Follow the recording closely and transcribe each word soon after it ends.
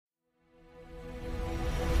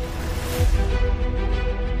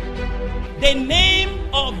the name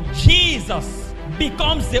of Jesus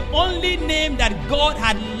becomes the only name that God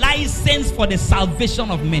had licensed for the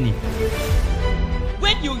salvation of many.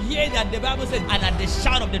 When you hear that the Bible says, and at the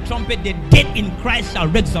shout of the trumpet, the dead in Christ shall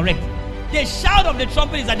resurrect. The shout of the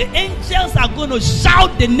trumpet is that the angels are going to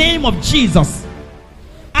shout the name of Jesus.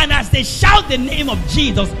 And as they shout the name of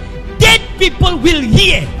Jesus, dead people will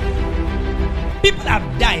hear. People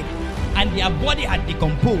have died and their body had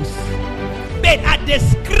decomposed. But at the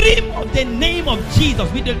scream of the name of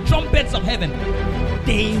Jesus with the trumpets of heaven,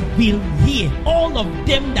 they will hear. All of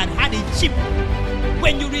them that had a chip.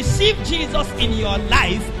 When you receive Jesus in your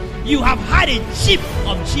life, you have had a chip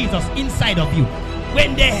of Jesus inside of you.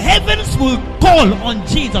 When the heavens will call on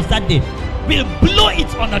Jesus that day, will blow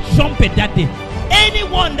it on a trumpet that day,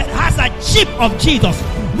 anyone that has a chip of Jesus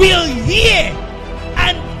will hear,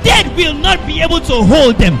 and dead will not be able to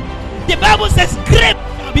hold them. The Bible says grave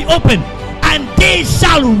shall be opened and they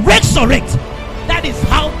shall resurrect. That is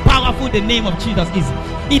how powerful the name of Jesus is.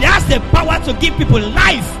 It has the power to give people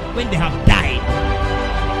life when they have died.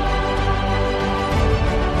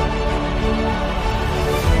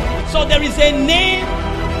 So there is a name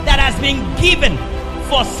that has been given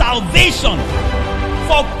for salvation,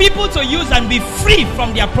 for people to use and be free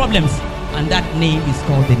from their problems. And that name is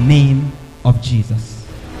called the name of Jesus.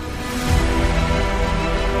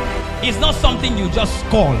 It's not something you just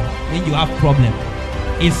call when you have problem.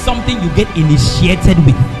 It's something you get initiated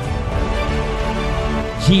with.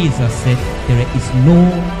 Jesus said, there is no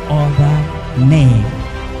other name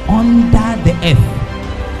under the earth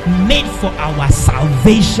made for our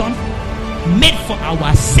salvation, made for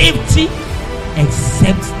our safety,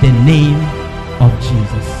 except the name of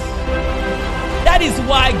Jesus. That is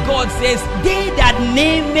why God says, they that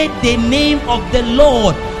name the name of the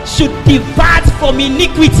Lord should depart from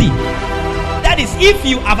iniquity. That is, if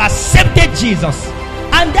you have accepted Jesus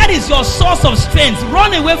and that is your source of strength,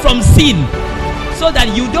 run away from sin so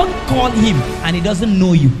that you don't call him and he doesn't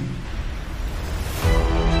know you.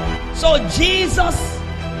 So Jesus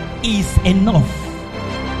is enough.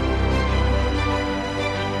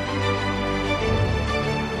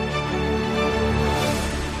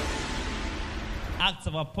 Acts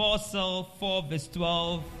of Apostle 4 verse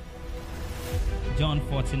 12, John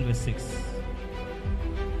 14 verse 6.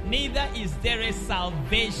 Neither is there a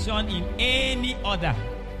salvation in any other,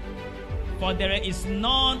 for there is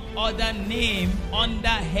none other name under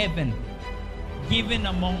heaven given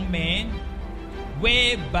among men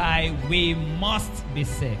whereby we must be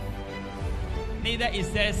saved. Neither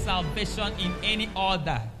is there salvation in any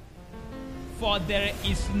other, for there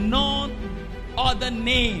is none other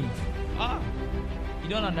name. You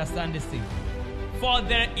don't understand this thing. For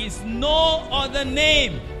there is no other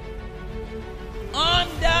name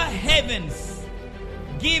under heavens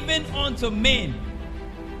given unto men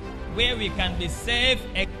where we can be saved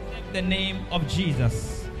except the name of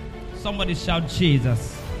Jesus. Somebody shout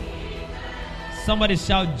Jesus. Somebody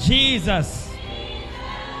shout Jesus.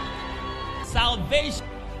 Salvation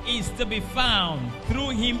is to be found through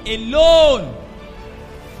him alone.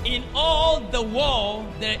 In all the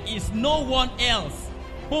world, there is no one else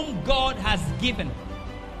whom God has given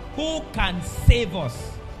who can save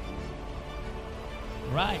us.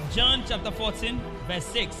 Right. John chapter 14, verse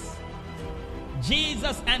 6.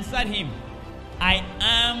 Jesus answered him, I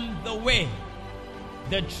am the way,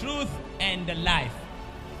 the truth, and the life.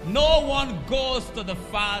 No one goes to the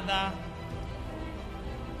Father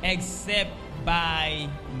except by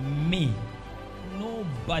me.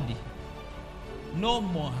 Nobody. No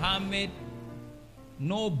Muhammad,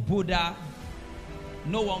 no Buddha,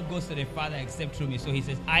 no one goes to the Father except through me. So he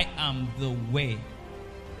says, I am the way.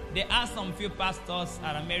 They asked some few pastors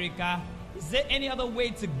at America, is there any other way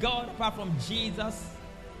to God apart from Jesus?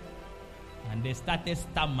 And they started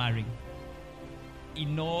stammering. It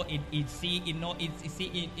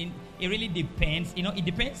really depends. It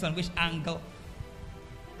depends on which angle.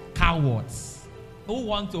 Cowards who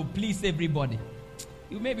want to please everybody.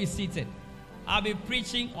 You may be seated. I'll be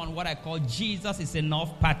preaching on what I call Jesus is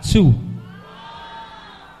enough, part 2.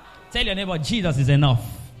 Tell your neighbor, Jesus is enough.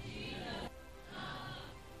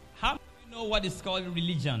 How many of you know what is called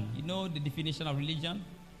religion? You know the definition of religion?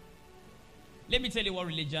 Let me tell you what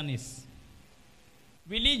religion is.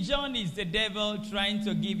 Religion is the devil trying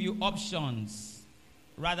to give you options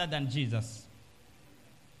rather than Jesus.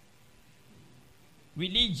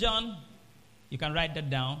 Religion, you can write that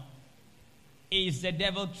down, is the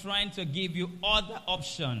devil trying to give you other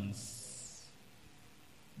options.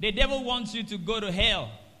 The devil wants you to go to hell.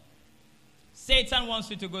 Satan wants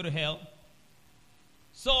you to go to hell.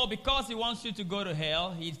 So because he wants you to go to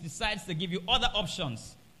hell, he decides to give you other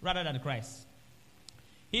options rather than Christ.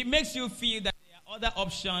 It makes you feel that there are other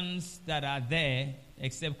options that are there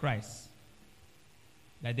except Christ.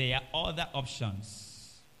 That there are other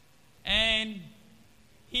options. And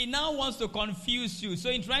he now wants to confuse you. So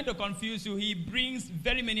in trying to confuse you, he brings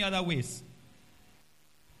very many other ways.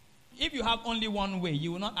 If you have only one way,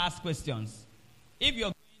 you will not ask questions. If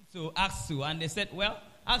you're going to Aksu and they said, well,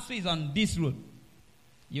 Aksu is on this road,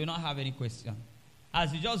 you will not have any question.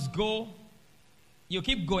 As you just go, you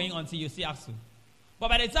keep going until you see Aksu. But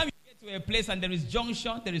by the time you get to a place and there is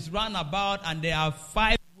junction, there is roundabout, and there are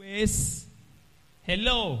 5 ways.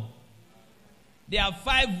 Hello. There are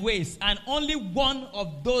 5 ways, and only one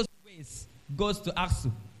of those ways goes to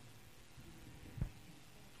Aksu.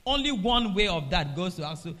 Only one way of that goes to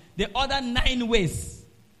Aksu. The other 9 ways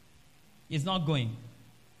is not going.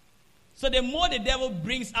 So the more the devil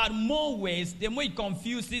brings out more ways, the more it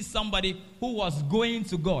confuses somebody who was going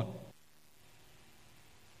to God.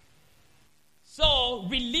 So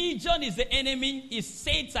religion is the enemy, is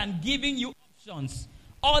Satan giving you options,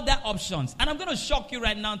 other options. And I'm going to shock you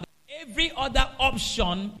right now. Every other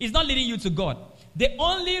option is not leading you to God. The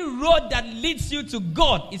only road that leads you to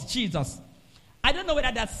God is Jesus. I don't know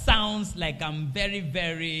whether that sounds like I'm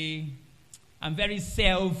very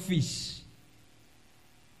selfish.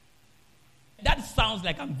 That sounds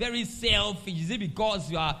like I'm very selfish. Is it because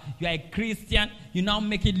you are a Christian, you now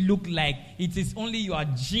make it look like it is only you are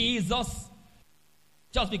Jesus?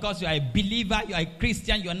 Just because you are a believer, you are a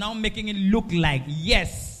Christian, you are now making it look like,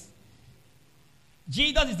 yes,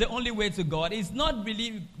 Jesus is the only way to God. It's not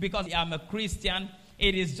really because I'm a Christian.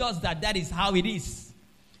 It is just that is how it is.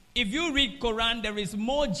 If you read Quran, there is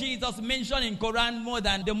more Jesus mentioned in Quran more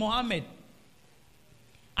than the Muhammad.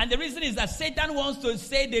 And the reason is that Satan wants to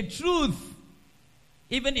say the truth,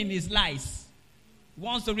 even in his lies. He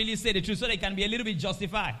wants to really say the truth so they can be a little bit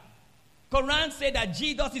justified. Quran said that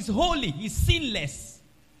Jesus is holy, he's sinless.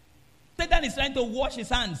 Satan is trying to wash his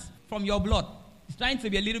hands from your blood. He's trying to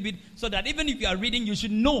be a little bit so that even if you are reading, you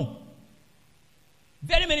should know.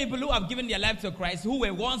 Very many people who have given their life to Christ, who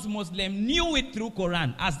were once Muslim, knew it through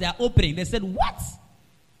Quran as their opening. They said, what?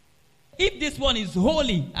 If this one is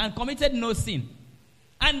holy and committed no sin,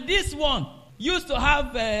 and this one used to have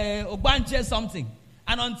Obanche something,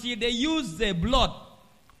 and until they use the blood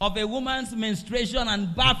of a woman's menstruation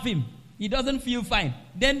and bath him, he doesn't feel fine,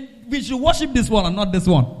 then we should worship this one and not this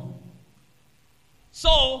one.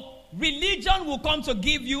 So, religion will come to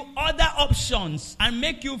give you other options and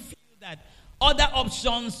make you feel that other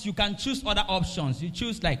options, you can choose other options. You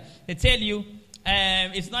choose, like, they tell you,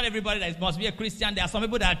 it's not everybody that must be a Christian. There are some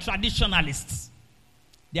people that are traditionalists.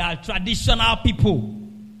 They are traditional people.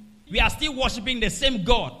 We are still worshiping the same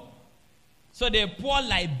God. So they pour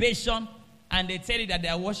libation and they tell you that they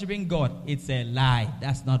are worshiping God. It's a lie.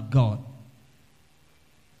 That's not God.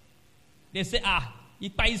 They say,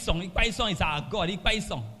 Ikpaisong is our God.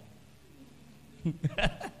 Ikpaisong.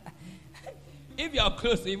 If you are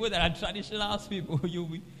close to people that are traditional people, you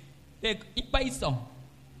will take Ikpaisong.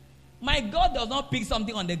 My God does not pick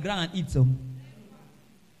something on the ground and eat some.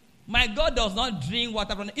 My God does not drink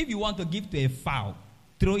water from. If you want to give to a fowl,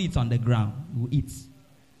 throw it on the ground, you eat.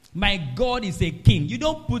 My God is a king. You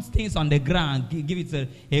don't put things on the ground, give it to,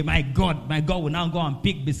 hey, my God will now go and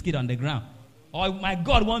pick biscuit on the ground. Or my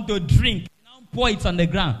God want to drink, now pour it on the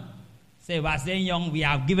ground. Say, Young, we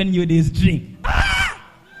have given you this drink.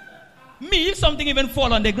 Me, if something even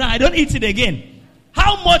fall on the ground, I don't eat it again.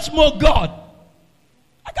 How much more God?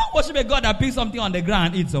 I can't worship a God that picks something on the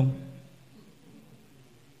ground and eats some.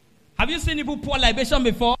 Have you seen people pour libation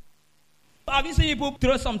before? Have you seen people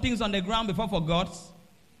throw some things on the ground before for gods?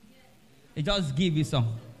 They just give you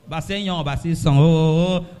some. They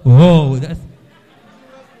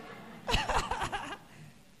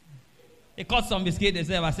cut some biscuit, they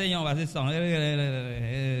say,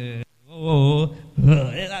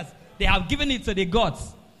 they have given it to the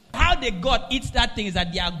gods. How the God eats that thing is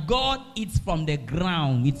that their God eats from the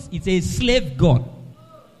ground. It's a slave God.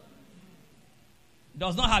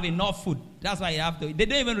 Does not have enough food. That's why you have to. They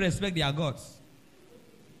don't even respect their gods.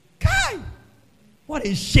 Kai! What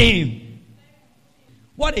a shame.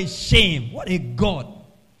 What a shame. What a God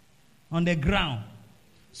on the ground.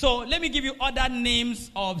 So let me give you other names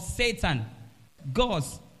of Satan.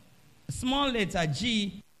 Gods. Small letter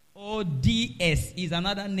G-O-D-S is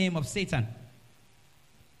another name of Satan.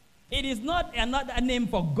 It is not another name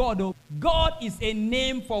for God. Though. God is a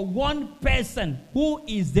name for one person who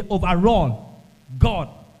is the overall God.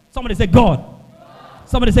 Somebody say God. God.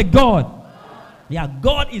 Somebody say God. God. Yeah,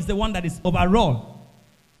 God is the one that is overall.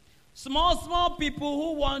 Small people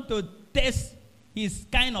who want to test his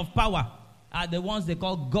kind of power are the ones they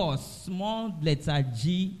call gods. Small letter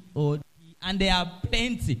G-O-D-S. And they are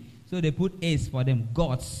plenty. So they put A's for them,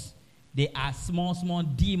 gods. They are small, small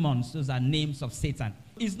demons. Those are names of Satan.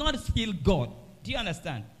 It's not still God. Do you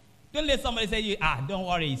understand? Don't let somebody say, don't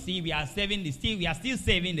worry. See, we are still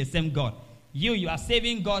saving the same God. You are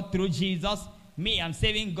saving God through Jesus. Me, I'm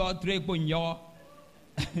saving God through Epunyo.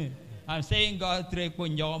 I'm saving God through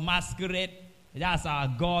Epunyo. Masquerade. That's our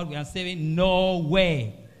God. We are saving. No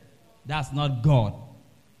way. That's not God.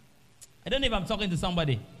 I don't know if I'm talking to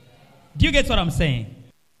somebody. Do you get what I'm saying?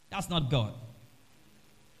 That's not God.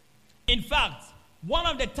 In fact, one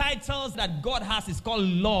of the titles that God has is called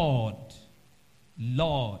Lord.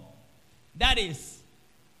 Lord. That is,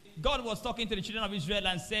 God was talking to the children of Israel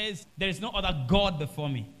and says, there is no other God before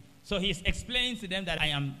me. So he's explaining to them that I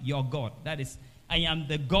am your God. That is, I am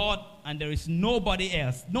the God and there is nobody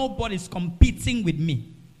else. Nobody is competing with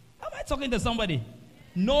me. Am I talking to somebody?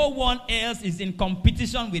 No one else is in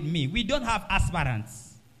competition with me. We don't have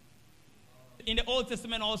aspirants. In the Old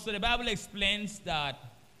Testament also, the Bible explains that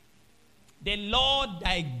the Lord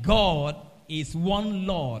thy God is one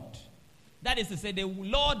Lord. That is to say, the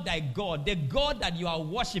Lord thy God, the God that you are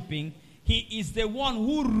worshiping, he is the one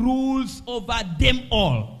who rules over them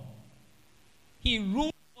all. He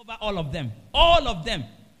rules over all of them. All of them.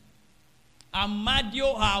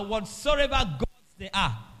 Amadio are whatsoever gods they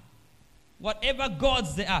are. Whatever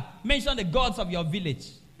gods they are. Mention the gods of your village.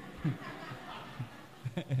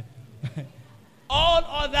 All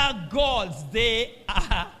other gods, they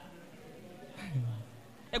are.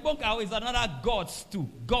 Ebonka is another gods too.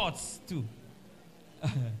 Gods too.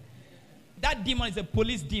 That demon is a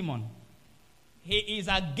police demon. He is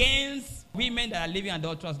against women that are living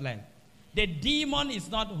adulterous life. The demon is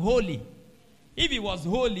not holy. If he was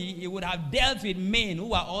holy, he would have dealt with men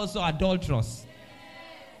who are also adulterous.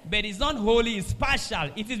 But it's not holy, it's partial.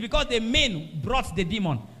 It is because the men brought the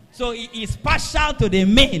demon. So it is partial to the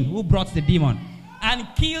men who brought the demon. And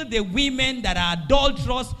kill the women that are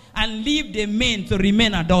adulterous and leave the men to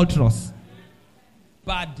remain adulterous.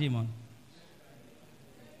 Bad demon.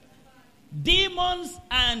 Demons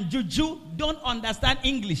and juju don't understand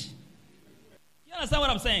English. You understand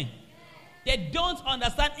what I'm saying? They don't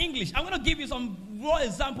understand English. I'm going to give you some raw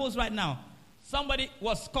examples right now. Somebody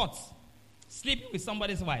was caught sleeping with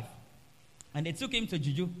somebody's wife. And they took him to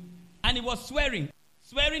juju. And he was swearing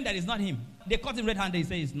that it's not him. They caught him red-handed. He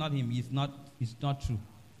said it's not him. It's not true.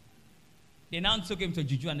 They now took him to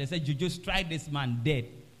juju and they said, juju, strike this man dead.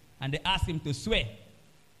 And they asked him to swear.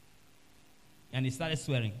 And he started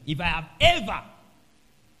swearing. If I have ever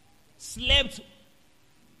slept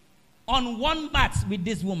on one mat with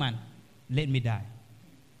this woman, let me die.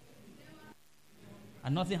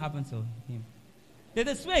 And nothing happened to him.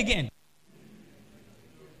 They swear again.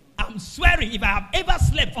 I'm swearing if I have ever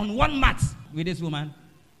slept on one mat with this woman,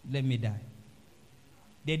 let me die.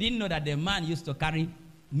 They didn't know that the man used to carry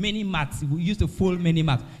many mats. He used to fold many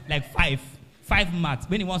mats, like five mats.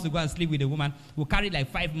 When he wants to go and sleep with a woman, he'll carry like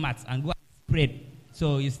 5 mats and go and spread.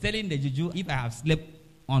 So he's telling the juju, if I have slept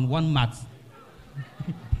on one mat,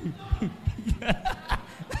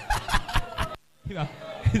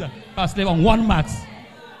 I slept on one mat.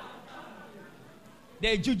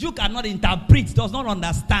 The juju cannot interpret, does not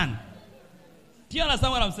understand. Do you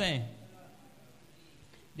understand what I'm saying?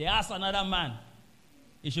 They asked another man,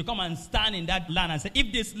 he should come and stand in that land and say,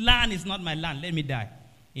 if this land is not my land, let me die.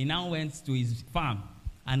 He now went to his farm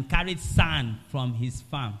and carried sand from his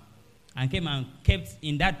farm and came and kept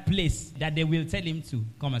in that place that they will tell him to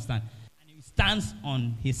come and stand. And he stands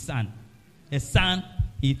on his sand. The sand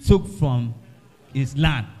he took from his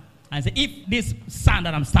land. And said, if this sand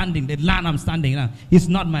that I'm standing, the land I'm standing on, is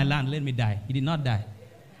not my land, let me die. He did not die.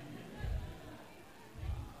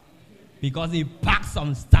 Because he packed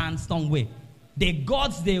some sand somewhere. The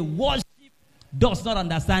gods they worship does not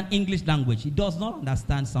understand English language. He does not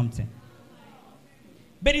understand something.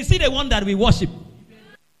 But you see the one that we worship.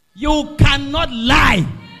 You cannot lie.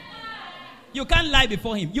 You can't lie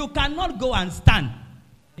before him. You cannot go and stand.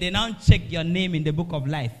 They now check your name in the book of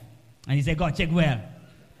life. And he said, God, check well.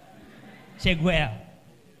 Check well.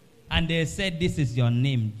 And they said, this is your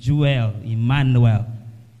name, Joel, Emmanuel.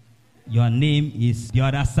 Your name is the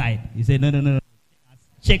other side. He said, no.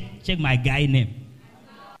 Check my guy name.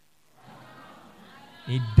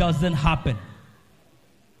 It doesn't happen.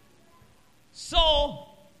 So,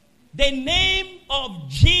 the name of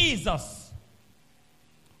Jesus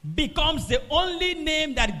becomes the only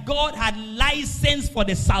name that God had licensed for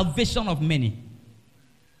the salvation of many.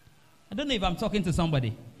 I don't know if I'm talking to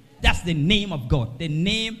somebody. That's the name of God. The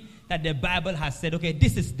name that the Bible has said, okay,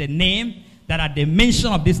 this is the name that at the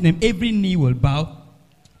mention of this name, every knee will bow,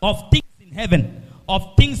 of things in heaven,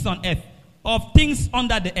 of things on earth, of things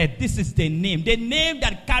under the earth. This is the name. The name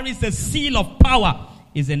that carries the seal of power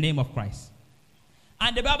is the name of Christ.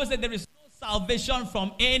 And the Bible said there is no salvation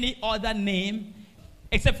from any other name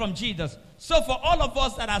except from Jesus. So for all of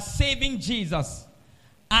us that are saving Jesus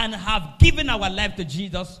and have given our life to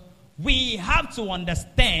Jesus, we have to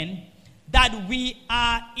understand that we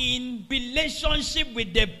are in relationship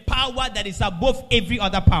with the power that is above every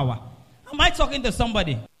other power. Am I talking to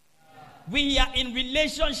somebody? We are in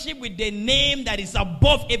relationship with the name that is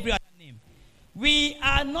above every other name. We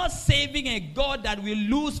are not saving a God that will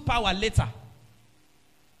lose power later.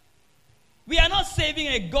 We are not saving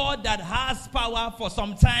a God that has power for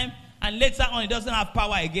some time and later on it doesn't have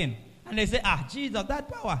power again. And they say, Jesus, that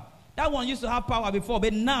power. That one used to have power before,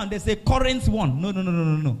 but now there's a current one.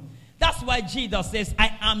 No. That's why Jesus says,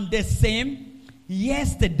 I am the same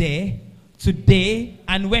yesterday, today,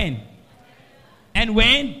 and when? And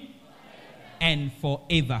when? And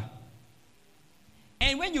forever.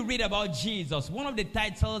 And when you read about Jesus, one of the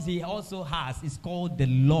titles he also has is called the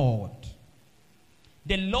Lord.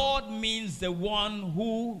 The Lord means the one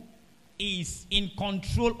who is in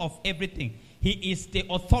control of everything. He is the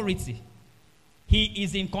authority. He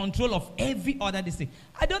is in control of every other thing.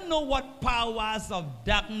 I don't know what powers of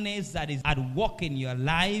darkness that is at work in your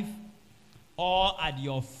life or at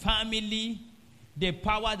your family. The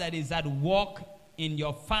power that is at work in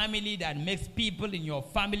your family that makes people in your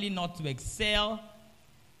family not to excel,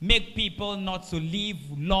 make people not to live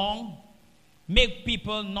long, make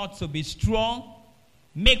people not to be strong,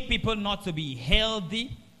 make people not to be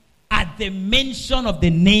healthy. At the mention of the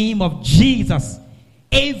name of Jesus,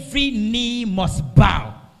 every knee must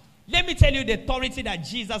bow. Let me tell you the authority that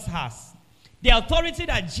Jesus has. The authority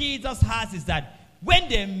that Jesus has is that when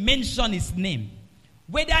they mention his name,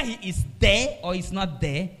 whether he is there or he's not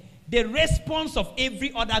there, the response of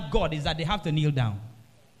every other God is that they have to kneel down.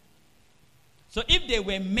 So if they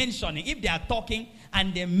were mentioning, if they are talking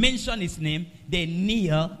and they mention his name, they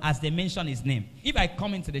kneel as they mention his name. If I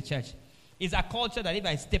come into the church, it's a culture that if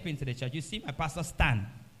I step into the church, you see my pastor stand.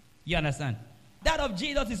 You understand? That of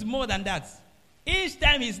Jesus is more than that. Each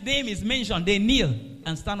time his name is mentioned, they kneel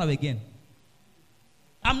and stand up again.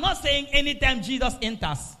 I'm not saying anytime Jesus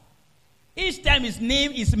enters. Each time his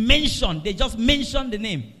name is mentioned, they just mention the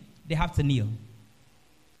name. They have to kneel.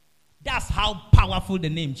 That's how powerful the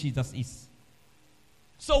name Jesus is.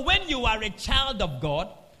 So when you are a child of God,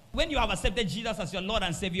 when you have accepted Jesus as your Lord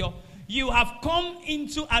and Savior, you have come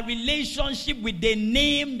into a relationship with the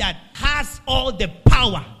name that has all the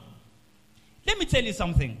power. Let me tell you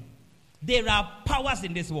something. There are powers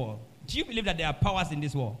in this world. Do you believe that there are powers in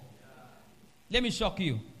this world? Let me shock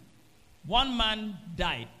you. One man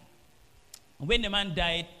died. When the man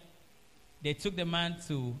died, they took the man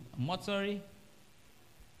to a mortuary.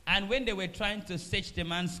 And when they were trying to search the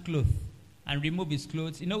man's clothes and remove his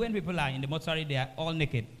clothes, you know when people are in the mortuary, they are all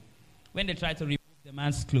naked. When they tried to remove the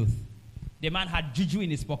man's clothes, the man had juju in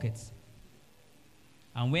his pockets.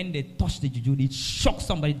 And when they touched the juju, it shocked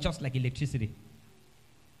somebody just like electricity.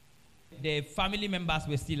 The family members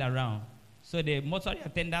were still around. So the mortuary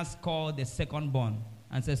attendants called the second born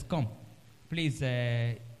and says, come, please,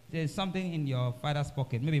 there's something in your father's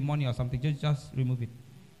pocket, maybe money or something, just remove it.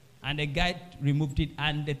 And the guy removed it,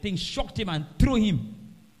 and the thing shocked him and threw him.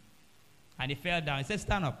 And he fell down. He said,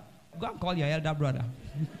 stand up. Go and call your elder brother.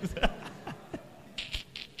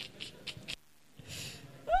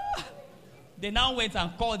 They now went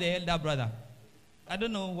and called the elder brother. I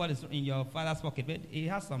don't know what is in your father's pocket, but he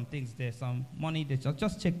has some things there, some money there.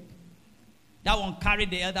 Just check. That one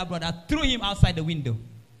carried the elder brother, threw him outside the window.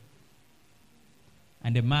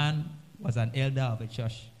 And the man was an elder of a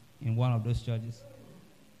church in one of those churches.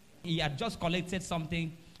 He had just collected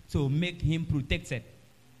something to make him protected.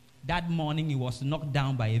 That morning, he was knocked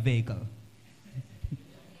down by a vehicle.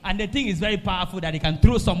 And the thing is very powerful that he can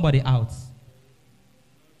throw somebody out.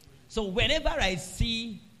 So whenever I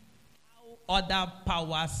see how other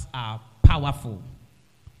powers are powerful,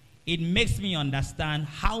 it makes me understand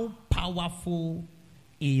how powerful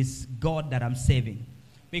is God that I'm serving.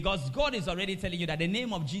 Because God is already telling you that the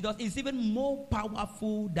name of Jesus is even more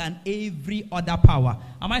powerful than every other power.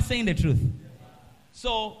 Am I saying the truth?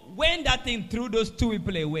 So when that thing threw those two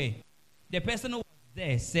people away, the person who was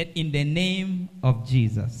there said, in the name of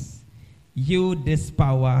Jesus, you, this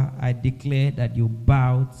power, I declare that you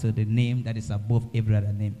bow to the name that is above every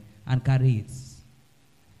other name and carry it.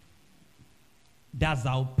 That's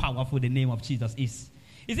how powerful the name of Jesus is.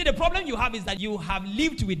 You see, the problem you have is that you have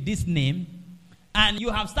lived with this name and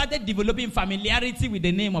you have started developing familiarity with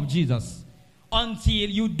the name of Jesus until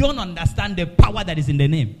you don't understand the power that is in the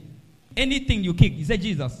name. Anything you kick, you say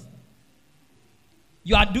Jesus.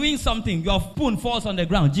 You are doing something, your spoon falls on the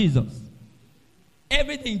ground, Jesus.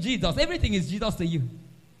 Everything Jesus. Everything is Jesus to you.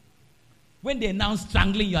 When they now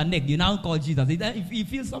strangling your neck, you now call Jesus. If you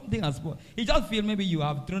feel something has fallen, you just feel maybe you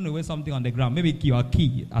have thrown away something on the ground. Maybe your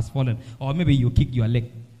key has fallen. Or maybe you kick your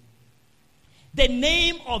leg. The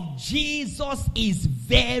name of Jesus is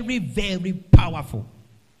very, very powerful.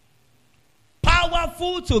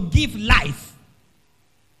 Powerful to give life.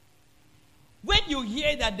 When you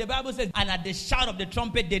hear that the Bible says, and at the shout of the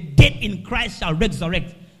trumpet, the dead in Christ shall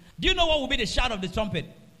resurrect. Do you know what will be the shout of the trumpet?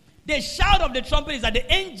 The shout of the trumpet is that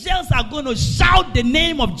the angels are going to shout the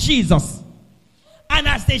name of Jesus. And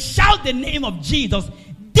as they shout the name of Jesus,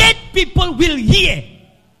 dead people will hear.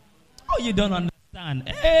 Oh, you don't understand.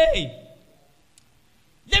 Hey!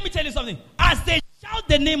 Let me tell you something. As they shout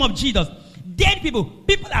the name of Jesus, dead people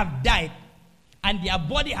have died. And their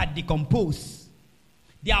body had decomposed.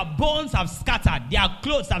 Their bones have scattered. Their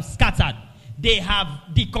clothes have scattered. They have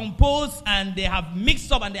decomposed and they have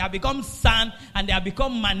mixed up and they have become sand and they have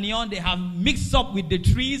become manure. They have mixed up with the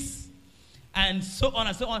trees and so on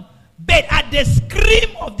and so on. But at the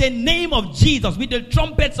scream of the name of Jesus with the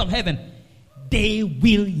trumpets of heaven, they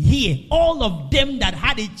will hear. All of them that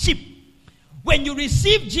had a chip. When you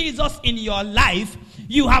receive Jesus in your life,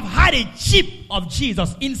 you have had a chip of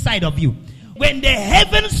Jesus inside of you. When the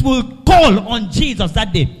heavens will call on Jesus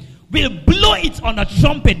that day, will blow it on a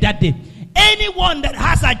trumpet that day. Anyone that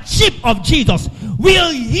has a chip of Jesus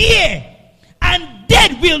will hear, and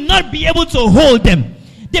death will not be able to hold them.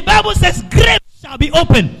 The Bible says graves shall be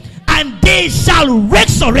opened and they shall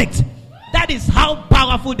resurrect. That is how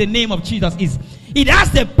powerful the name of Jesus is. It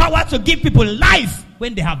has the power to give people life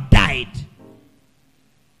when they have died.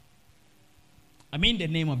 I mean the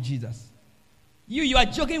name of Jesus. You are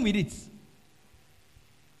joking with it.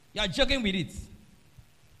 You are joking with it.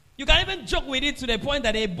 You can even joke with it to the point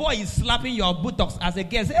that a boy is slapping your buttocks as a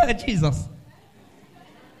guest. Hey, Jesus.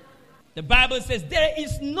 The Bible says there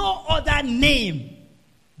is no other name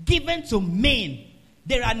given to men.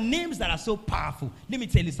 There are names that are so powerful. Let me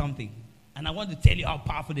tell you something. And I want to tell you how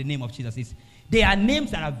powerful the name of Jesus is. There are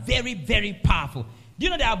names that are very, very powerful. Do you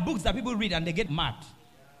know there are books that people read and they get mad?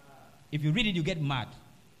 If you read it, you get mad.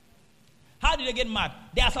 How do they get mad?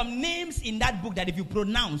 There are some names in that book that if you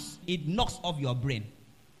pronounce, it knocks off your brain.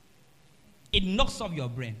 It knocks off your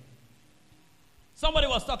brain. Somebody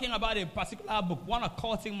was talking about a particular book. One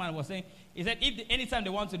occulting man was saying, he said, anytime they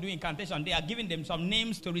want to do incantation, they are giving them some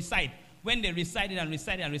names to recite. When they recite it and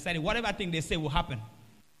recite it and recite it, whatever thing they say will happen.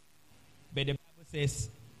 But the Bible says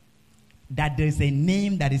that there is a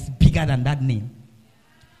name that is bigger than that name.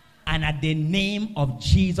 And at the name of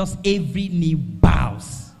Jesus, every knee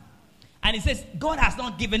bows. And it says, God has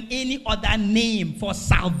not given any other name for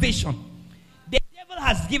salvation. The devil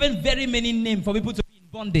has given very many names for people to be in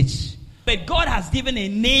bondage. But God has given a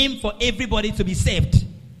name for everybody to be saved.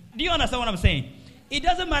 Do you understand what I'm saying? It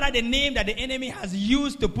doesn't matter the name that the enemy has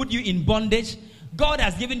used to put you in bondage. God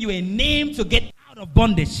has given you a name to get out of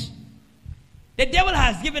bondage. The devil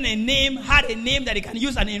has given a name, had a name that he can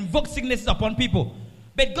use and invoke sicknesses upon people.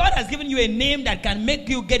 But God has given you a name that can make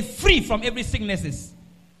you get free from every sicknesses.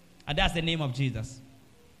 And that's the name of Jesus.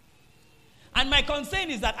 And my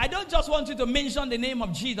concern is that I don't just want you to mention the name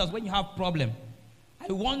of Jesus when you have problem.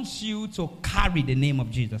 I want you to carry the name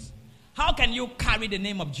of Jesus. How can you carry the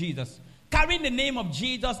name of Jesus? Carrying the name of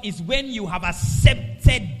Jesus is when you have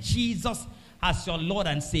accepted Jesus as your Lord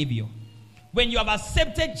and Savior. When you have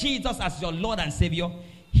accepted Jesus as your Lord and Savior,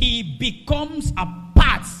 He becomes a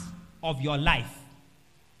part of your life.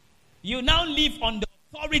 You now live on the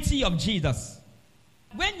authority of Jesus.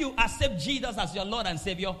 When you accept Jesus as your Lord and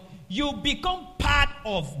Savior, you become part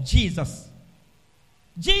of Jesus.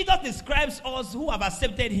 Jesus describes us who have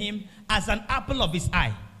accepted Him as an apple of His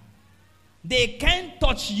eye. They can't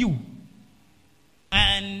touch you,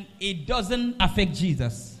 and it doesn't affect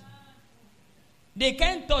Jesus. They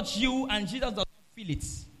can't touch you, and Jesus does not feel it.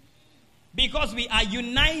 Because we are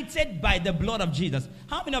united by the blood of Jesus.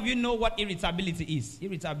 How many of you know what irritability is?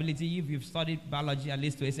 Irritability, if you've studied biology at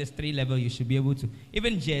least to SS3 level, you should be able to.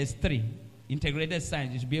 Even JS3, integrated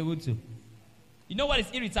science, you should be able to. You know what is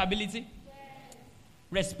irritability? Yes.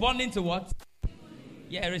 Responding to what?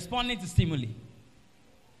 Yeah, responding to stimuli.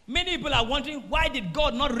 Many people are wondering, why did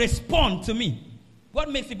God not respond to me? What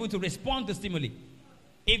makes people to respond to stimuli?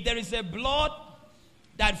 If there is a blood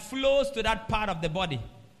that flows to that part of the body,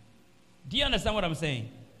 do you understand what I'm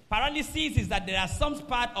saying? Paralysis is that there are some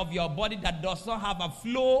part of your body that does not have a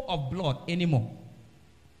flow of blood anymore.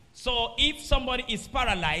 So if somebody is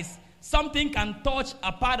paralyzed, something can touch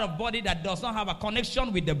a part of body that does not have a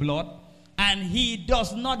connection with the blood, and he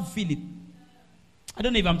does not feel it. I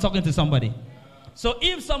don't know if I'm talking to somebody. So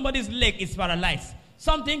if somebody's leg is paralyzed,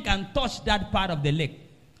 something can touch that part of the leg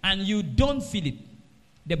and you don't feel it.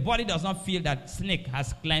 The body does not feel that snake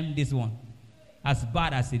has climbed this one, as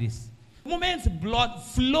bad as it is. The moment blood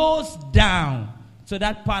flows down to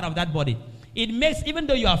that part of that body, it makes, even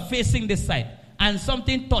though you are facing this side and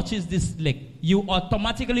something touches this leg, you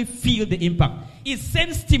automatically feel the impact. It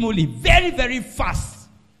sends stimuli very, very fast.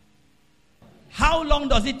 How long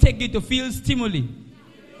does it take you to feel stimuli?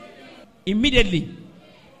 Immediately.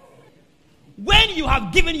 When you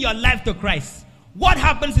have given your life to Christ, what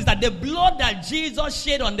happens is that the blood that Jesus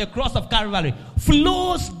shed on the cross of Calvary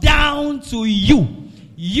flows down to you.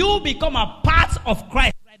 You become a part of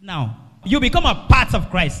Christ right now. You become a part of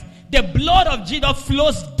Christ. The blood of Jesus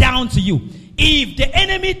flows down to you. If the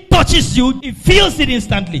enemy touches you, he feels it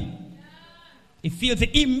instantly. He feels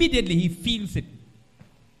it immediately. He feels it.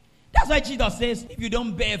 That's why Jesus says, if you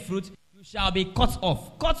don't bear fruit, you shall be cut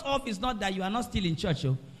off. Cut off is not that you are not still in church.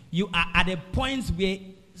 You are at a point where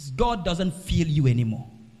God doesn't feel you anymore.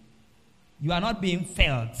 You are not being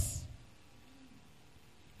felt.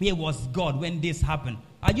 Where was God when this happened?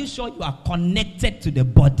 Are you sure you are connected to the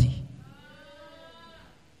body?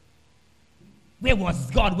 Where was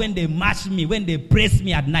God when they marched me, when they praised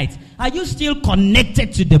me at night? Are you still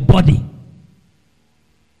connected to the body?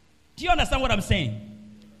 Do you understand what I'm saying?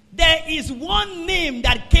 There is one name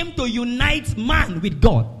that came to unite man with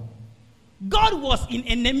God. God was in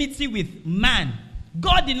enmity with man.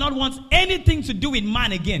 God did not want anything to do with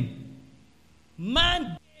man again. Man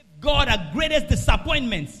gave God a greatest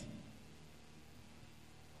disappointment.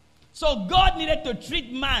 So God needed to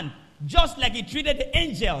treat man just like he treated the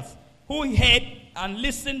angels who heard and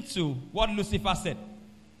listened to what Lucifer said.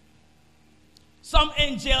 Some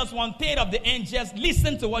angels, 1/3 of the angels,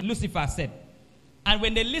 listened to what Lucifer said. And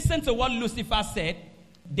when they listened to what Lucifer said,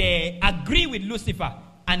 they agreed with Lucifer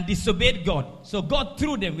and disobeyed God. So God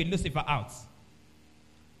threw them with Lucifer out.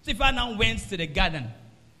 Lucifer now went to the garden.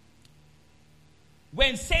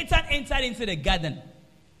 When Satan entered into the garden,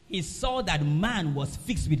 he saw that man was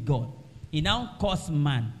fixed with God. He now caused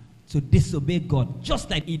man to disobey God, just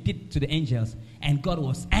like he did to the angels. And God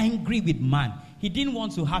was angry with man. He didn't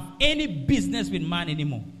want to have any business with man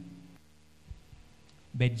anymore.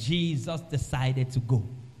 But Jesus decided to go.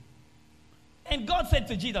 And God said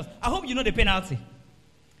to Jesus, I hope you know the penalty.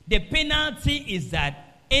 The penalty is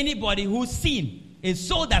that anybody who sins is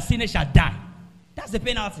so that sinners shall die. That's the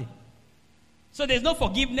penalty. So there's no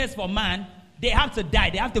forgiveness for man. They have to die.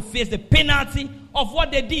 They have to face the penalty of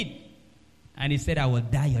what they did. And he said, I will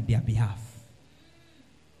die on their behalf.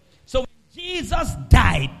 So when Jesus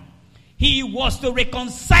died, he was to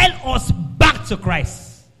reconcile us back to Christ.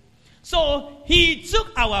 So he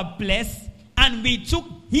took our place and we took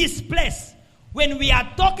his place. When we are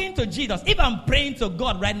talking to Jesus, if I'm praying to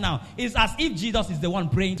God right now, it's as if Jesus is the one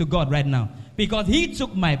praying to God right now. Because he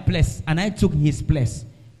took my place and I took his place.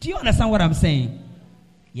 Do you understand what I'm saying?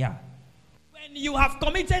 Yeah. When you have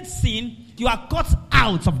committed sin, you are cut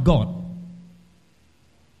out of God.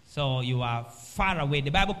 So you are far away. The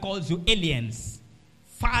Bible calls you aliens.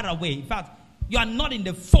 Far away. In fact, you are not in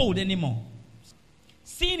the fold anymore.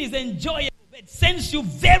 Sin is enjoyable, but it sends you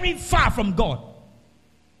very far from God.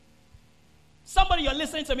 Somebody, you're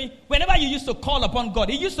listening to me. Whenever you used to call upon God,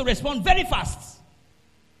 he used to respond very fast.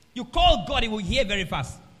 You call God, he will hear very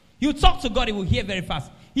fast. You talk to God, he will hear very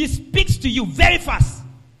fast. He speaks to you very fast.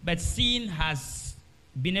 But sin has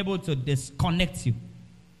been able to disconnect you.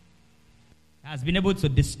 Has been able to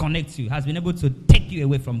disconnect you. Has been able to take you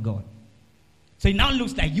away from God. So it now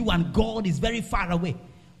looks like you and God is very far away.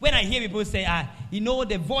 When I hear people say,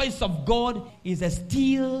 the voice of God is a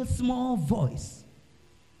still small voice.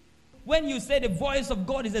 When you say the voice of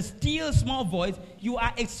God is a still small voice, you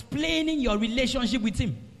are explaining your relationship with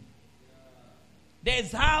him.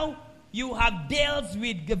 There's how you have dealt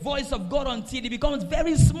with the voice of God until it becomes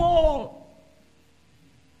very small.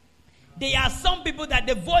 There are some people that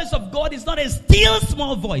the voice of God is not a still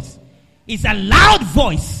small voice. It's a loud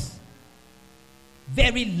voice.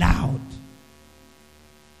 Very loud.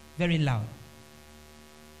 Very loud.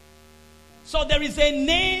 So there is a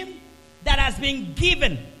name that has been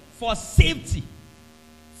given for safety,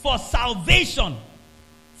 for salvation,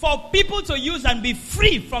 for people to use and be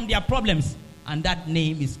free from their problems. And that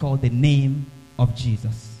name is called the name of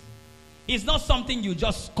Jesus. It's not something you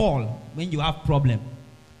just call when you have problem.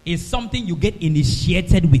 It's something you get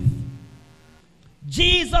initiated with.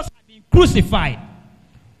 Jesus had been crucified.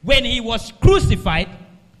 When he was crucified,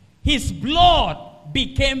 his blood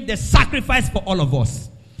became the sacrifice for all of us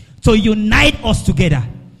to unite us together.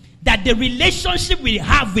 That the relationship we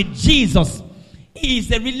have with Jesus is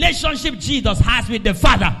the relationship Jesus has with the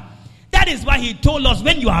Father. That is why he told us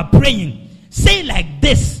when you are praying, say like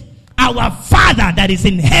this, our Father that is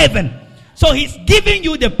in heaven. So he's giving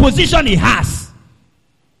you the position he has.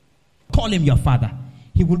 Call him your Father.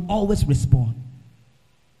 He will always respond.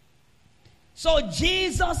 So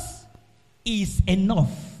Jesus is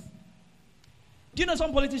enough. Do you know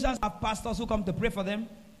some politicians have pastors who come to pray for them?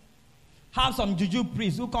 Have some juju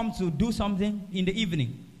priests who come to do something in the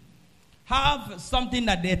evening. Have something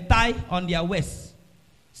that they tie on their waist.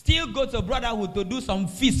 Still go to brotherhood to do some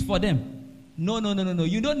feast for them. No.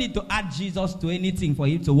 You don't need to add Jesus to anything for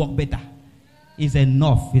him to work better. It's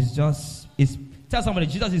enough. Tell somebody,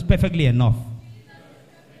 Jesus is perfectly enough.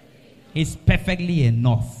 It's perfectly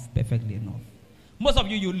enough. Perfectly enough. Most of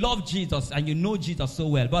you love Jesus and you know Jesus so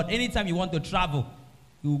well. But anytime you want to travel,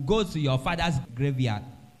 you go to your father's graveyard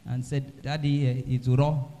and say, Daddy, it's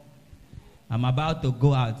raw. I'm about to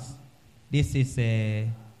go out. This is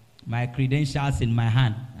my credentials in my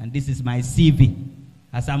hand. And this is my CV.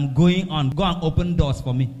 As I'm going on, go and open doors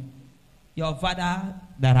for me. Your father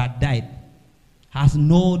that had died has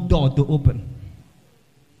no door to open.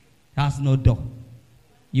 Has no door.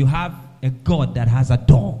 You have a God that has a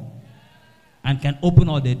door and can open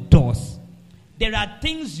all the doors. There are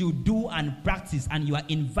things you do and practice and you are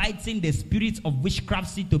inviting the spirit of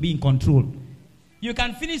witchcraft to be in control. You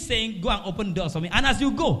can finish saying, go and open doors for me. And as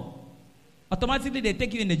you go, automatically they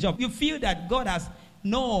take you in the job. You feel that God has,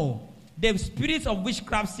 no. The spirits of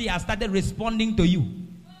witchcraft has started responding to you.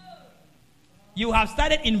 You have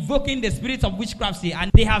started invoking the spirits of witchcraft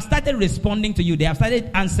and they have started responding to you. They have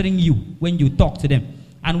started answering you when you talk to them.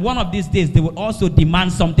 And one of these days, they will also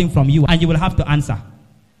demand something from you and you will have to answer.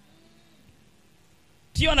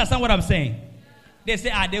 Do you understand what I'm saying? They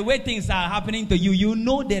say, the way things are happening to you, you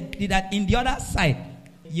know that in the other side,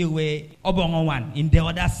 you were Obongo one, in the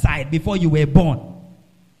other side, before you were born.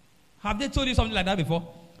 Have they told you something like that before?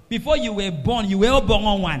 Before you were born, you were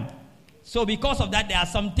Obongo one. So because of that, there are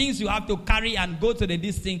some things you have to carry and go to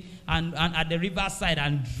this thing and at the riverside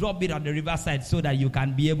and drop it on the riverside so that you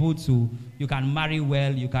can be able to, you can marry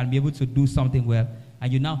well, you can be able to do something well.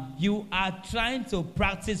 And you are trying to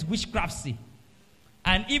practice witchcraft.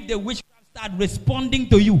 And if the witchcraft start responding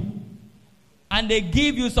to you and they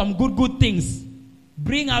give you some good things,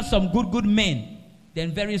 bring out some good men,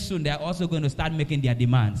 then very soon they are also going to start making their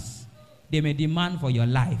demands. They may demand for your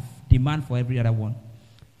life, demand for every other one.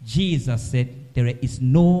 Jesus said, there is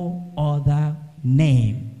no other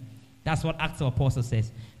name. That's what Acts of Apostles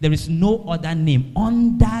says. There is no other name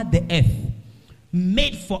under the earth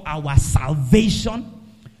made for our salvation,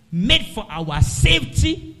 made for our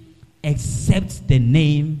safety, except the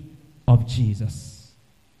name of Jesus.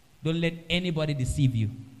 Don't let anybody deceive you.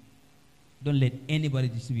 Don't let anybody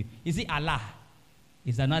deceive you. You see, Allah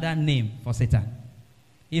is another name for Satan.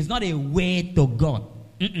 It's not a way to God.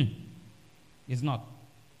 It's not.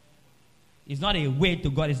 It's not a way to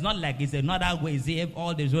God. It's not like it's another way. See,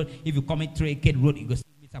 all the road. If you come through a kid road, you go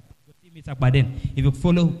still meet up by then. If you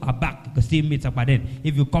follow her back, you go still meet up by then.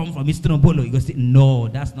 If you come from Eastern Bolo, you go still. No,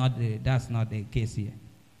 that's not the case here.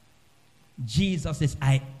 Jesus says,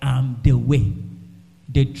 I am the way,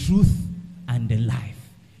 the truth, and the life.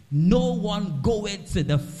 No one goeth to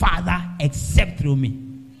the Father except through me.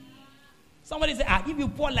 Somebody said, if you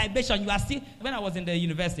pour libation, you are still. When I was in the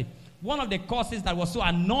university, one of the courses that was so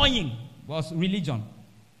annoying was religion,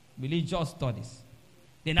 religious studies.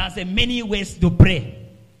 They now say many ways to pray,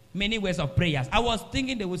 many ways of prayers. I was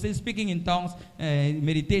thinking they would say speaking in tongues,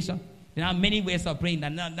 meditation. There are many ways of praying.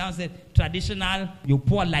 And now say traditional, you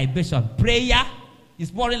pour libation. Prayer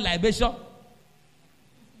is pouring libation.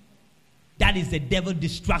 That is the devil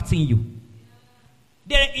distracting you.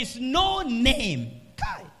 There is no name.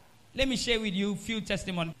 Let me share with you a few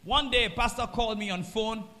testimonies. One day a pastor called me on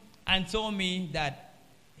phone and told me that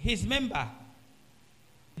his member,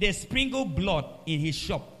 they sprinkled blood in his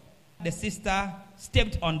shop. The sister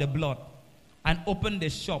stepped on the blood and opened the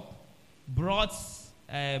shop, brought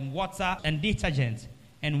water and detergent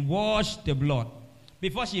and washed the blood.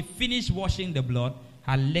 Before she finished washing the blood,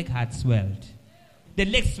 her leg had swelled. The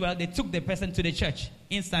leg swelled, they took the person to the church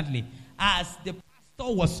instantly. As the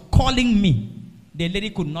pastor was calling me, the lady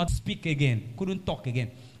could not speak again, couldn't talk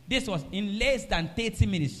again. This was in less than 30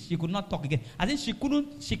 minutes. She could not talk again. I think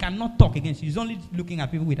she cannot talk again. She's only looking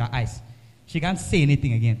at people with her eyes. She can't say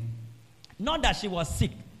anything again. Not that she was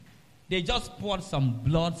sick. They just poured some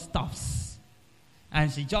blood stuffs.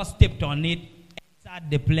 And she just stepped on it, entered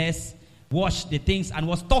the place, washed the things, and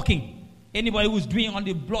was talking. Anybody who's doing on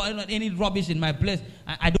the blood, any rubbish in my place,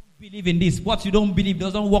 I don't believe in this. What you don't believe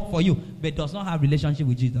doesn't work for you, but does not have relationship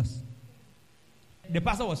with Jesus. The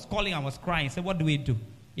pastor was calling and was crying. He said, what do we do?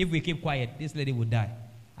 If we keep quiet, this lady will die.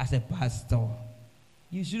 I said, Pastor,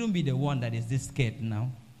 you shouldn't be the one that is this scared now.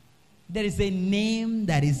 There is a name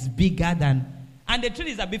that is bigger than... And the truth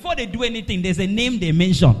is that before they do anything, there's a name they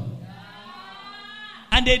mention.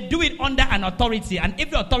 And they do it under an authority. And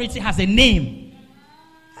every authority has a name.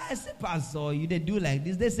 I said, Pastor, they do like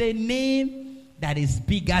this. There's a name that is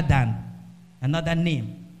bigger than another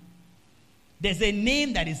name. There's a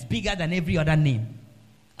name that is bigger than every other name.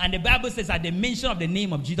 And the Bible says at the mention of the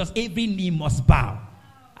name of Jesus, every knee must bow.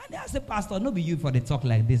 And I said, Pastor, no be you for the talk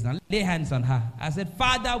like this. Now lay hands on her. I said,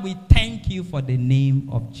 Father, we thank you for the name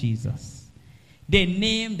of Jesus. The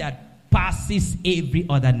name that passes every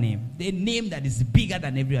other name. The name that is bigger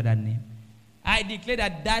than every other name. I declare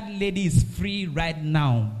that that lady is free right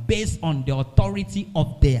now based on the authority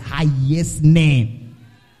of the highest name.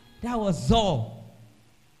 That was all.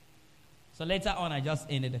 So later on, I just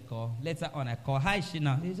ended the call. Later on, I called, hi,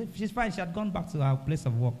 Shina. She's fine. She had gone back to her place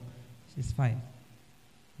of work. She's fine.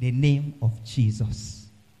 The name of Jesus.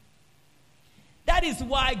 That is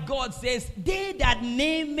why God says, they that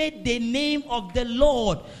name it the name of the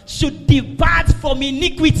Lord should depart from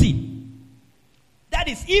iniquity. That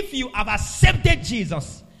is, if you have accepted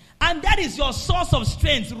Jesus, and that is your source of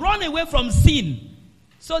strength, run away from sin,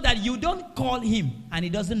 so that you don't call him and he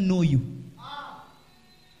doesn't know you.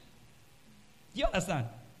 Do you understand?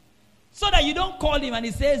 So that you don't call him and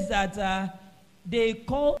he says that they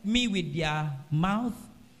call me with their mouth,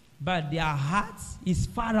 but their heart is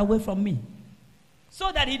far away from me. So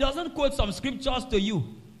that he doesn't quote some scriptures to you.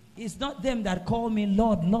 It's not them that call me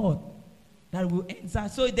Lord, Lord, that will enter.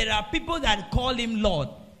 So there are people that call him Lord,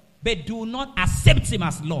 but do not accept him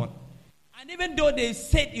as Lord. And even though they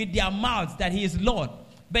say with their mouths that he is Lord,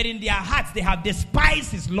 but in their hearts they have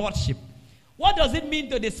despised his lordship. What does it mean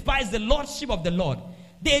to despise the lordship of the Lord?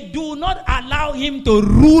 They do not allow him to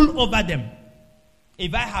rule over them.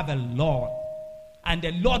 If I have a Lord, and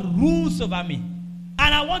the Lord rules over me, and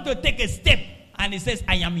I want to take a step, and he says,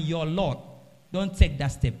 I am your Lord, don't take that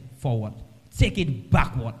step forward. Take it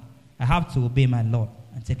backward. I have to obey my Lord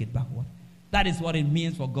and take it backward. That is what it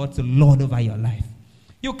means for God to lord over your life.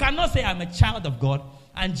 You cannot say, I'm a child of God,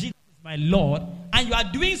 and Jesus is my Lord, and you are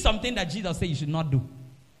doing something that Jesus said you should not do.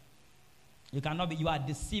 You cannot be, you are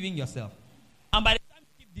deceiving yourself. And by the time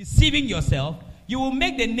you keep deceiving yourself, you will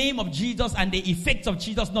make the name of Jesus and the effects of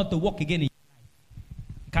Jesus not to work again in your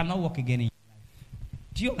life. It cannot work again in your life.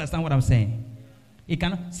 Do you understand what I'm saying? It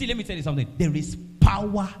cannot. See, let me tell you something. There is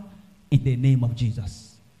power in the name of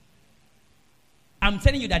Jesus. I'm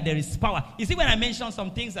telling you that there is power. You see, when I mention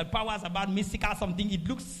some things that power is about mystical something, it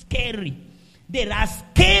looks scary. There are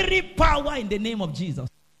scary power in the name of Jesus.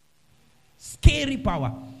 Scary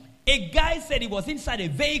power. A guy said he was inside a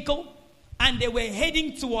vehicle and they were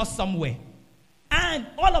heading towards somewhere. And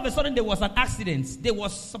all of a sudden there was an accident. There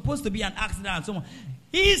was supposed to be an accident and someone.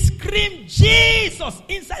 He screamed, Jesus,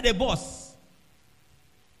 inside the bus.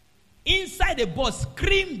 Inside the bus,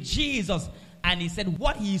 screamed Jesus. And he said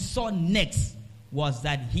what he saw next was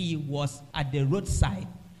that he was at the roadside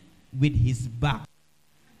with his back.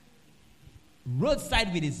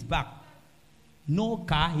 Roadside with his back. No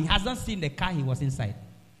car. He hasn't seen the car he was inside.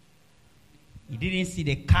 He didn't see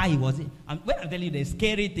the car he was in. When I'm telling you the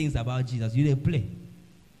scary things about Jesus, you didn't play.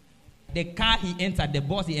 The car he entered, the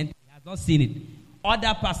bus he entered, he has not seen it.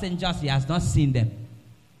 Other passengers, he has not seen them.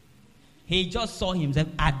 He just saw himself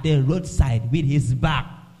at the roadside with his bag.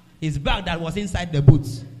 His bag that was inside the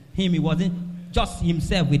boots. He wasn't just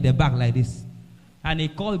himself with the bag like this. And he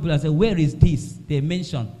called people and said, where is this? They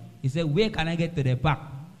mentioned. He said, where can I get to the park?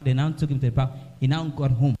 They now took him to the park. He now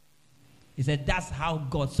got home. He said, that's how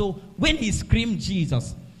God. So when he screamed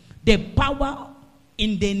Jesus, the power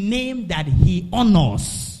in the name that he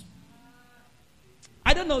honors.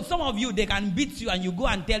 I don't know, some of you, they can beat you and you go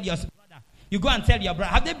and tell your brother. You go and tell your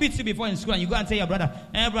brother. Have they beat you before in school and you go and tell your brother,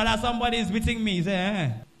 brother, somebody is beating me. He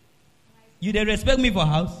say, You they respect me for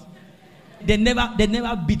house? They never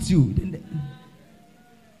beat you.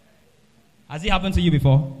 Has it happened to you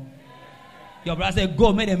before? Your brother said,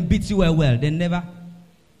 go, make them beat you well. They never.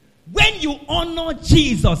 When you honor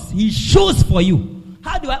Jesus, he shows for you.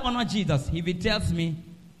 How do I honor Jesus? If he tells me,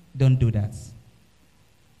 don't do that.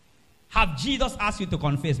 Have Jesus asked you to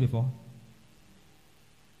confess before?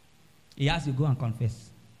 He asked you, go and confess.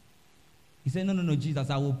 He said, no, Jesus,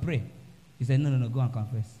 I will pray. He said, no, go and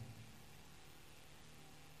confess.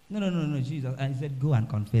 No, Jesus. And he said, go and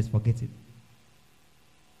confess, forget it.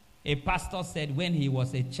 A pastor said when he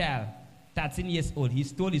was a child, 13 years old, he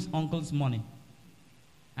stole his uncle's money.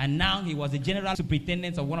 And now he was the general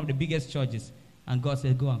superintendent of one of the biggest churches. And God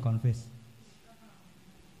said, go and confess.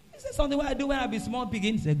 He said, something what I do when I be small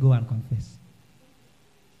picking. He said, go and confess.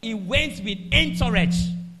 He went with entourage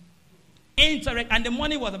entourage, and the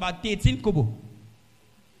money was about 13 kobo.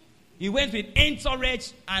 He went with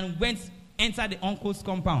entourage and entered the uncle's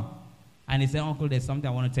compound. And he said, "Uncle, there's something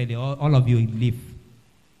I want to tell you. All of you leave."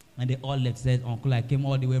 And they all left. Said, "Uncle, I came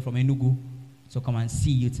all the way from Enugu to come and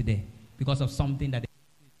see you today because of something that the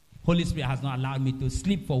Holy Spirit has not allowed me to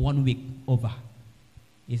sleep for 1 week over."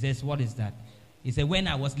 He says, "What is that?" He said, "When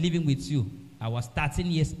I was living with you, I was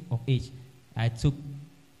 13 years of age. I took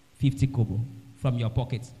 50 kobo from your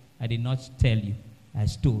pocket. I did not tell you. I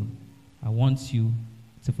stole. I want you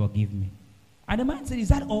to forgive me." And the man said, "Is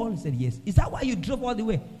that all?" He said, "Yes." "Is that why you drove all the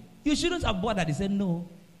way? You shouldn't have bothered." He said, "No.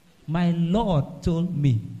 My Lord told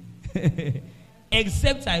me.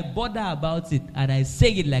 Except I bother about it and I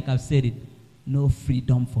say it like I've said it, no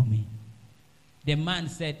freedom for me." The man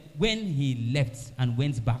said when he left and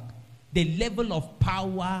went back, the level of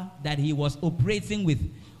power that he was operating with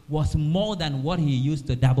was more than what he used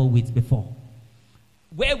to dabble with before.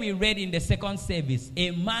 Where we read in the second service,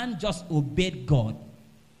 a man just obeyed God.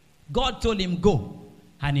 God told him, "Go."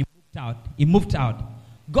 And he moved out. He moved out.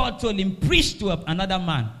 God told him, "Preach to another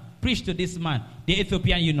man." Preach to this man, the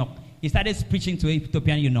Ethiopian eunuch. He started preaching to the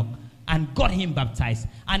Ethiopian eunuch and got him baptized.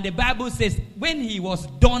 And the Bible says when he was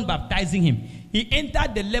done baptizing him, he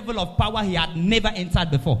entered the level of power he had never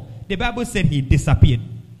entered before. The Bible said he disappeared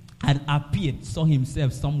and appeared, saw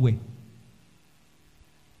himself somewhere.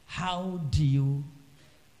 How do you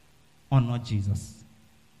honor Jesus?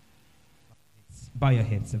 Bow your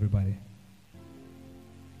heads, everybody.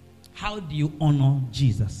 How do you honor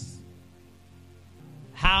Jesus?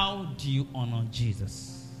 How do you honor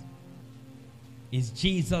Jesus? Is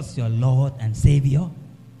Jesus your Lord and Savior?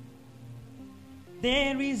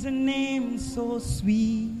 There is a name so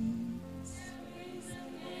sweet. There is a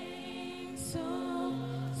name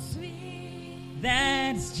so sweet.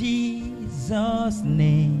 That's Jesus'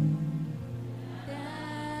 name.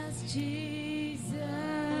 That's Jesus'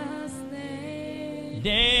 name.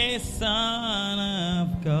 The Son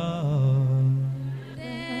of God.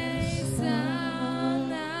 The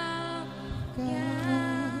Son of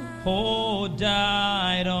God. Who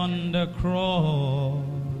died on the cross.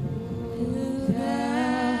 Who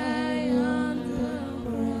died on the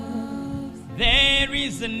cross. There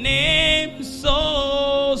is a name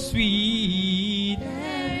so sweet.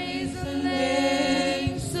 There is a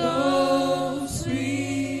name so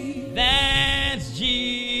sweet. That's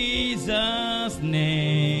Jesus'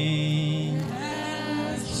 name.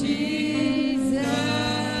 That's Jesus'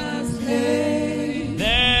 name.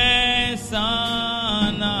 The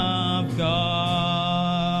Son of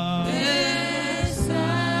God. The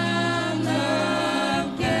Son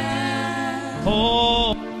of God. Who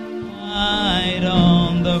died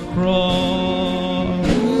on the cross.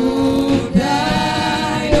 Who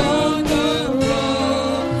died on the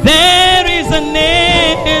cross. There is a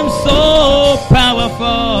name so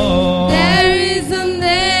powerful. There is a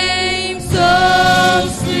name so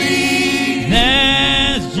sweet.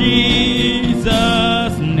 That's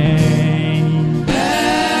Jesus' name.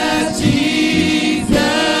 That's Jesus'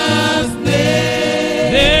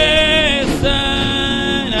 name. The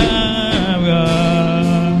Son of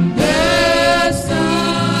God. The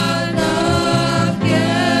Son of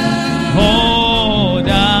God. Who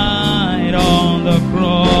died on the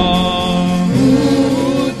cross.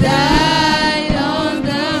 Who died on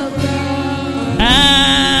the cross.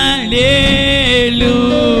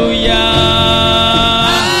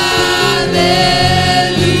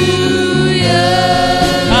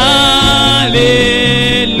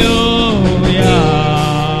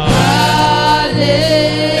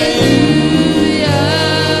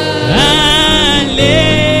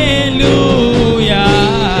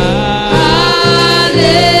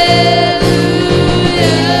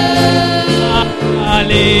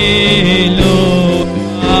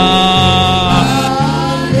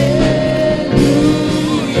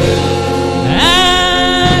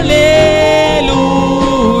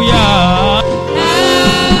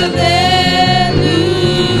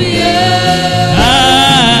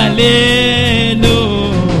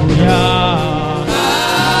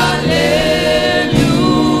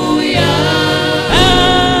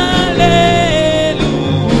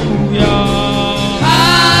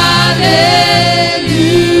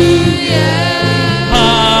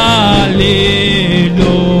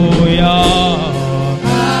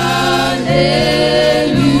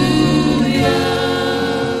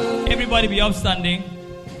 Upstanding.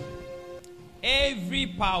 Every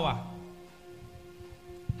power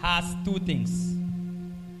has two things.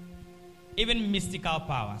 Even mystical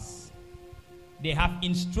powers, they have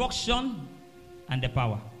instruction and the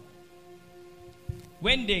power.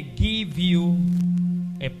 When they give you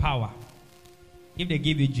a power, if they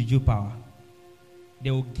give you juju power,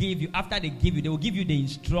 they will give you, after they give you, they will give you the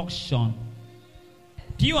instruction.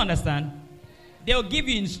 Do you understand? They will give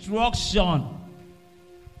you instruction.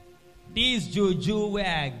 This juju where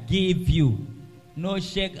I give you, no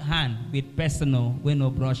shake hand with personal, when no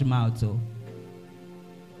brush mouth. So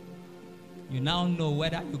you now know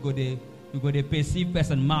whether you go to perceive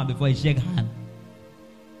person mouth before you shake hand.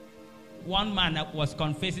 One man that was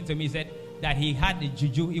confessing to me said that he had the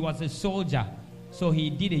juju. He was a soldier, so he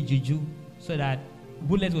did a juju so that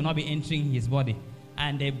bullets will not be entering his body.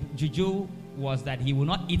 And the juju was that he will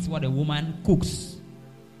not eat what a woman cooks.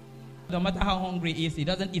 No matter how hungry he is, he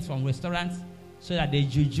doesn't eat from restaurants so that the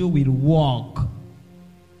juju will work.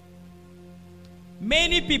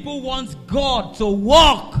 Many people want God to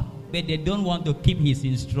walk, but they don't want to keep his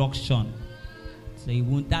instruction. So he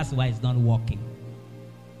won't, that's why it's not working.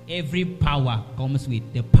 Every power comes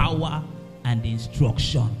with the power and the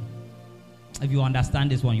instruction. If you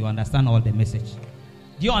understand this one, you understand all the message.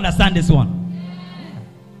 Do you understand this one? Yeah.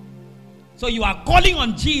 So you are calling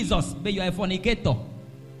on Jesus, but you are a fornicator.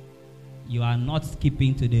 You are not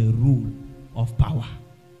keeping to the rule of power.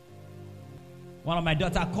 One of my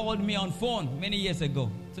daughters called me on phone many years ago,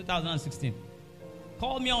 2016.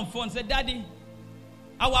 Called me on phone, said, Daddy,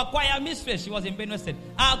 our choir mistress, she was in Benue State,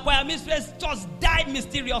 our choir mistress just died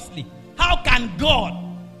mysteriously. How can God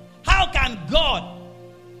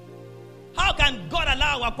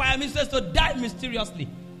allow our choir mistress to die mysteriously?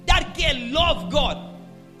 That girl loved God.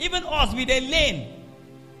 Even us with a lane.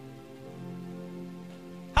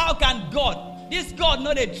 How can God? This God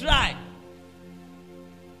know they try.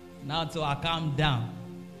 Now so I calm down.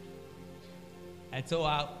 I told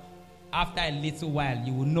her, after a little while,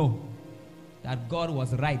 you will know that God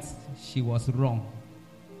was right, she was wrong.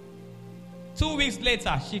 2 weeks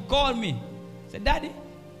later, she called me. Said, Daddy,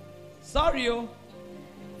 sorry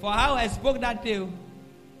for how I spoke that day.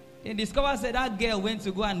 Then discovered said that girl went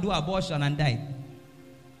to go and do abortion and died.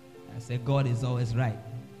 I said, God is always right.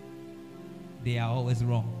 They are always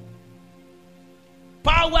wrong.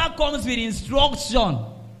 Power comes with instruction.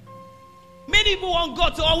 Many people want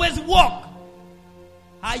God to always walk.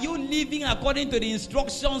 Are you living according to the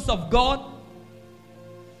instructions of God?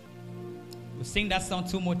 We'll sing that song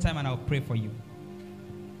 2 more times and I'll pray for you.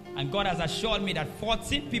 And God has assured me that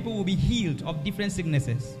 14 people will be healed of different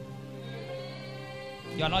sicknesses.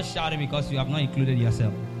 You are not shouting because you have not included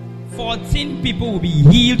yourself. 14 people will be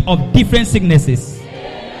healed of different sicknesses.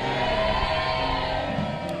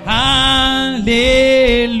 Hallelujah.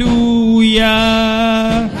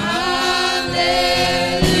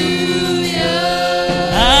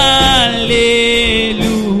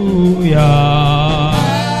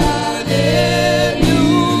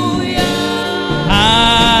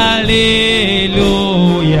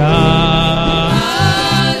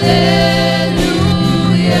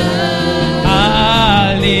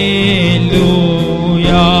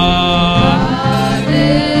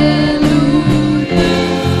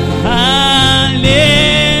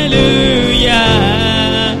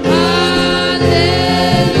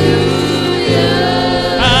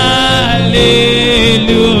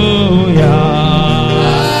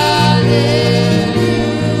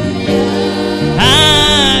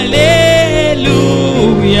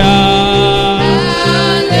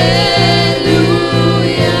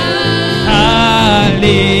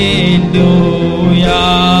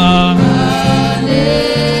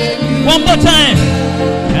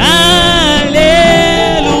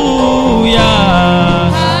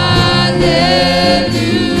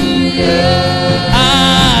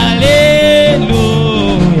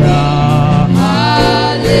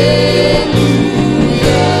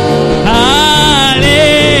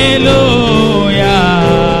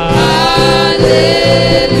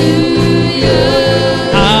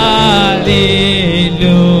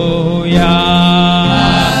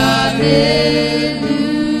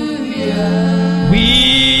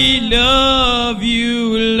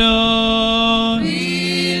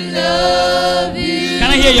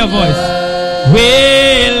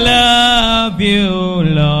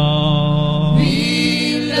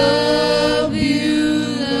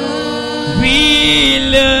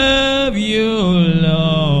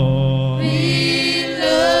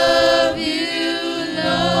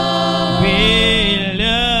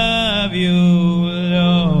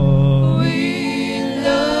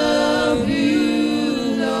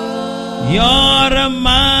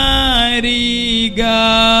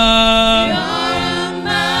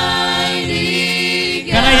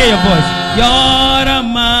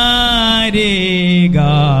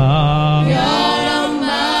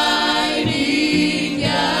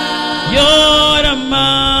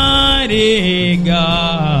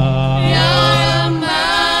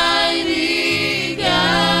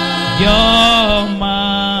 You're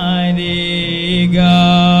mighty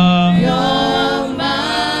God. You're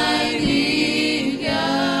mighty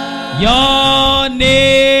God. Your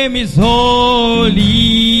name is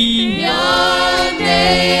holy. Your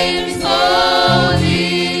name is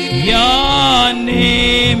holy. Your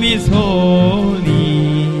name is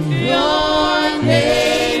holy. Your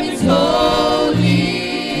name is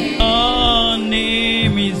holy. Your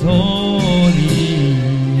name is holy.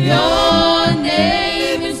 Your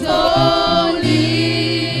name is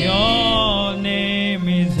holy. Your name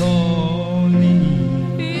is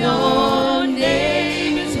holy. Your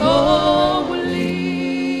name is holy.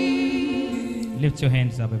 Lift your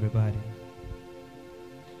hands up, everybody.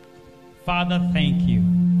 Father, thank you.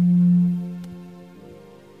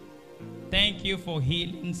 Thank you for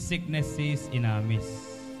healing sicknesses in our midst.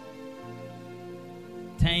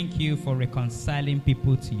 Thank you for reconciling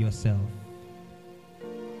people to yourself.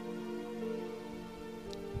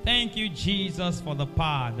 Thank you, Jesus, for the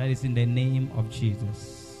power that is in the name of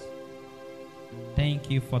Jesus. Thank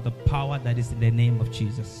you for the power that is in the name of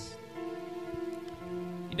Jesus.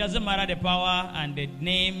 It doesn't matter the power and the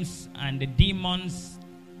names and the demons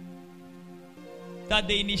that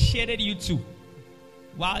they initiated you to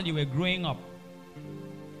while you were growing up.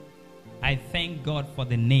 I thank God for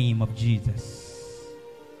the name of Jesus.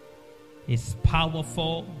 He's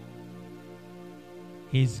powerful.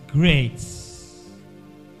 He's great.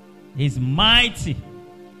 He's mighty.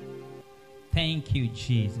 Thank you,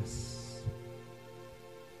 Jesus.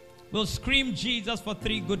 We'll scream Jesus for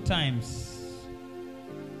 3 good times.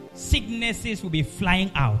 Sicknesses will be flying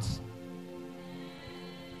out.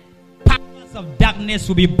 Powers of darkness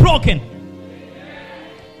will be broken.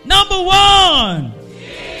 Number 1.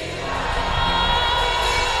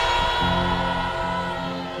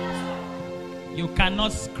 You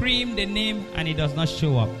cannot scream the name and it does not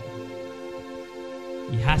show up.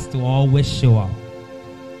 It has to always show up.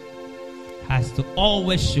 Has to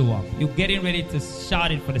always show up. You're getting ready to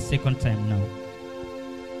shout it for the second time now.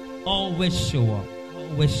 Always show up.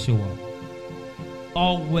 Always show up.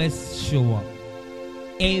 Always show up.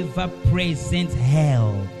 Ever present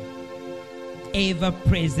help. Ever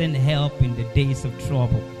present help in the days of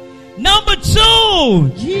trouble. Number 2.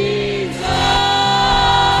 Jesus.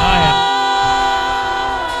 Oh, yeah.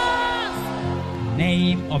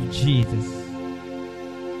 Name of Jesus.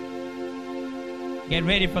 Get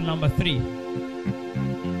ready for number 3.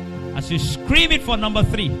 As you scream it for number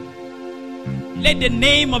 3, let the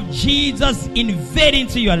name of Jesus invade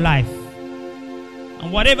into your life.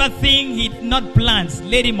 And whatever thing he did not plant,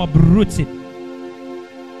 let him uproot it.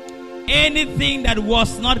 Anything that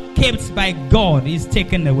was not kept by God is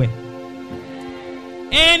taken away.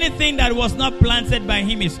 Anything that was not planted by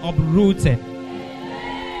him is uprooted.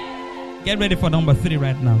 Get ready for number 3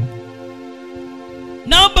 right now.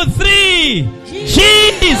 Number 3,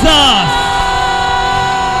 Jesus. Oh,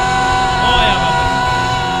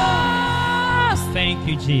 yeah. Thank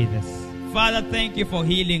you, Jesus. Father, thank you for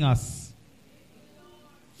healing us.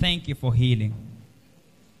 Thank you for healing.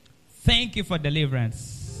 Thank you for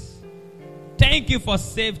deliverance. Thank you for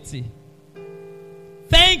safety.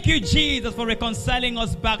 Thank you, Jesus, for reconciling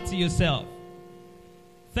us back to yourself.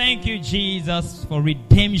 Thank you, Jesus, for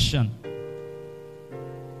redemption.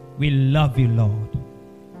 We love you, Lord.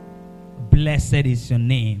 Blessed is your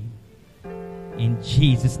name. In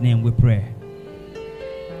Jesus' name we pray.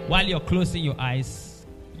 While you're closing your eyes,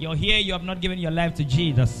 you're here, you have not given your life to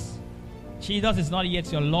Jesus. Jesus is not yet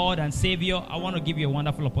your Lord and Savior. I want to give you a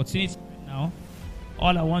wonderful opportunity right now.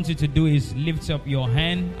 All I want you to do is lift up your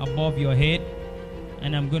hand above your head,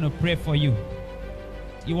 and I'm going to pray for you.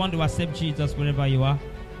 You want to accept Jesus wherever you are?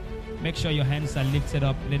 Make sure your hands are lifted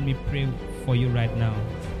up. Let me pray for you right now.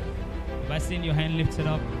 If I see your hand lifted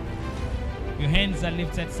up, your hands are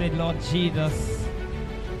lifted. Say, Lord Jesus,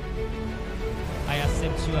 I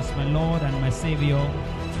accept you as my Lord and my Savior.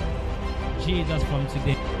 Jesus, from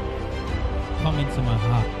today, come into my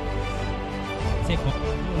heart. Take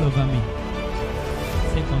control over me.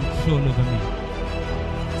 Take control over me.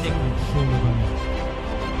 Take control over me.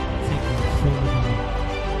 Take control over me.